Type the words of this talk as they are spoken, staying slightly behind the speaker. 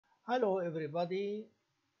Hello everybody,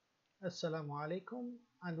 Assalamu alaikum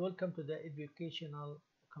and welcome to the educational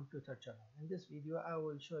computer channel. In this video I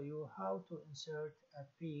will show you how to insert a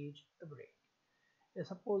page break.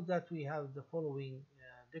 Suppose that we have the following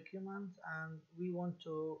document and we want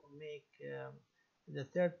to make the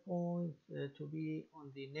third point to be on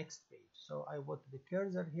the next page. So I put the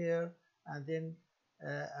cursor here and then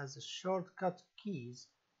as a shortcut keys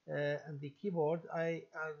on the keyboard I'll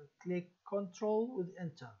click Control with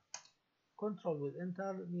Enter. Control with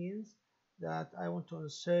Enter means that I want to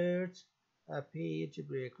insert a page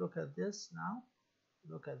break. Look at this now.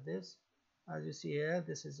 Look at this. As you see here,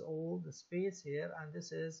 this is all the space here, and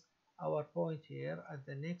this is our point here at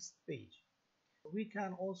the next page. We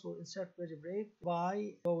can also insert page break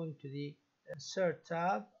by going to the Insert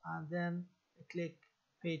tab and then click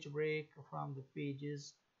Page Break from the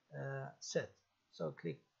Pages set. So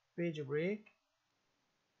click Page Break.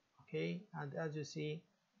 Okay, and as you see,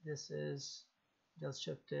 this is just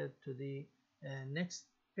shifted to the next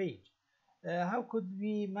page. How could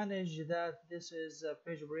we manage that this is a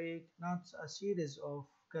page break, not a series of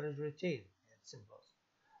carriage retain symbols?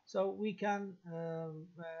 So we can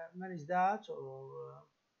manage that, or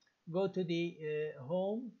go to the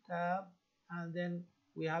Home tab, and then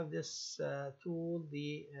we have this tool,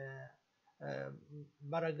 the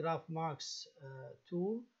paragraph marks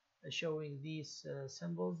tool, showing these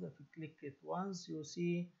symbols. If you click it once, you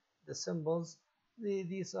see the symbols.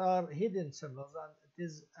 These are hidden symbols, and it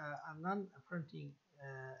is a non-printing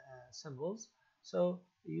symbols. So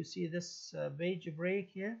you see this page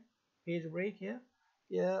break here.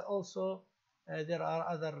 Yeah, also there are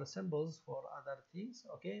other symbols for other things.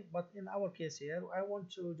 Okay, but in our case here, I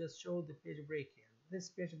want to just show the page break here. This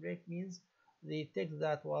page break means the text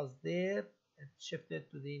that was there, it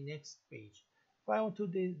shifted to the next page. If I want to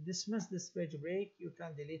dismiss this page break, you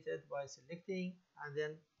can delete it by selecting and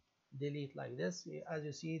then delete like this. As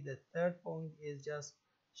you see, the third point is just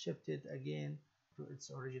shifted again to its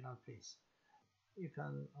original place. You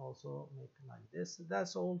can also make like this.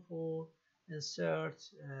 That's all for insert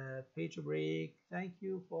page break. Thank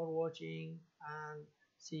you for watching and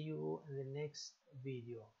see you in the next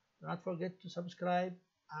video. Do not forget to subscribe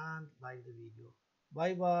and like the video.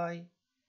 Bye bye.